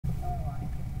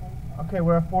Okay,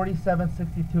 we're at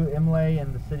 4762 Imlay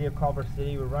in the city of Culver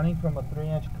City. We're running from a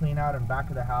 3-inch clean out in back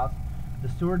of the house. The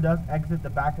sewer does exit the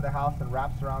back of the house and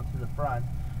wraps around to the front.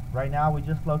 Right now we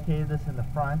just located this in the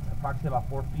front, approximately about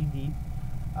 4 feet deep.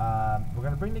 We're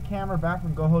going to bring the camera back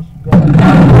and go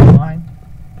line.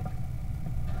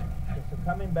 Okay, so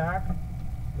coming back,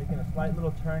 making a slight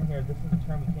little turn here. This is a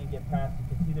turn we can't get past.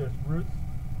 You can see there's roots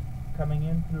coming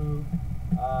in through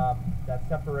that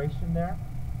separation there.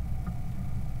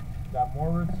 Got more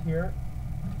roots here.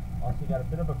 Also, you got a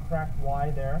bit of a cracked Y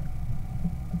there.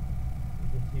 You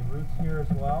can see roots here as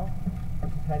well. This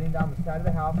is heading down the side of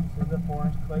the house. This is a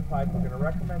 4-inch clay pipe. We're going to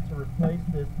recommend to replace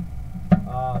this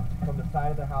from the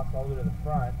side of the house all the way to the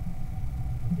front.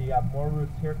 So you got more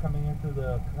roots here coming in through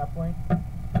the coupling.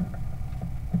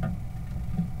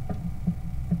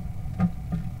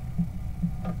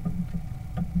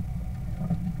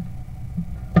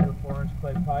 Another 4-inch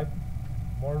clay pipe.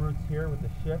 More roots here with the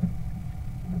shift.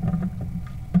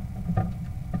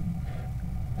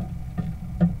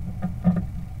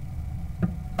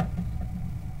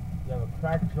 You have a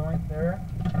cracked joint there.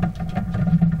 You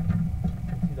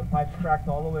can see the pipe's cracked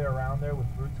all the way around there with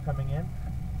roots coming in.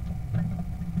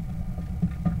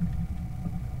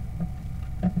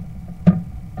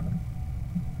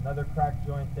 Another cracked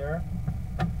joint there.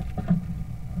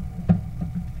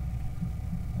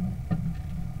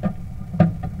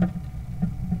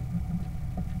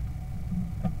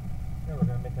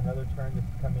 Another turn. This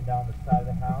is coming down the side of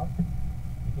the house.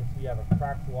 You can see you have a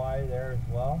cracked Y there as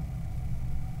well.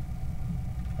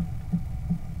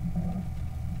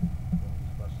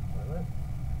 Just flush the toilet.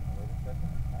 Wait a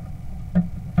second.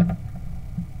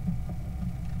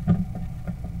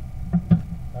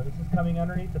 Now this is coming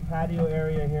underneath the patio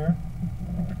area here.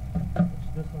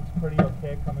 Which this one's pretty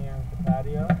okay coming underneath the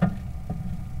patio.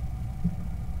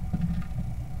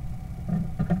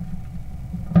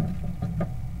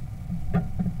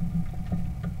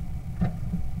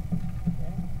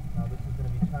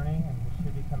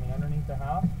 The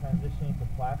house, transitioning to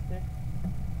plastic.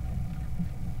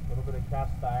 A little bit of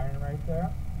cast iron right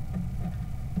there.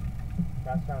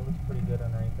 Cast iron looks pretty good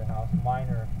underneath the house.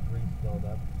 Minor grease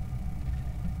buildup.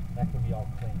 That can be all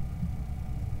clean.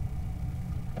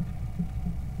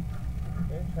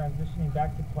 Okay, transitioning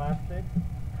back to plastic.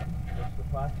 Which the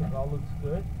plastic all looks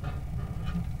good.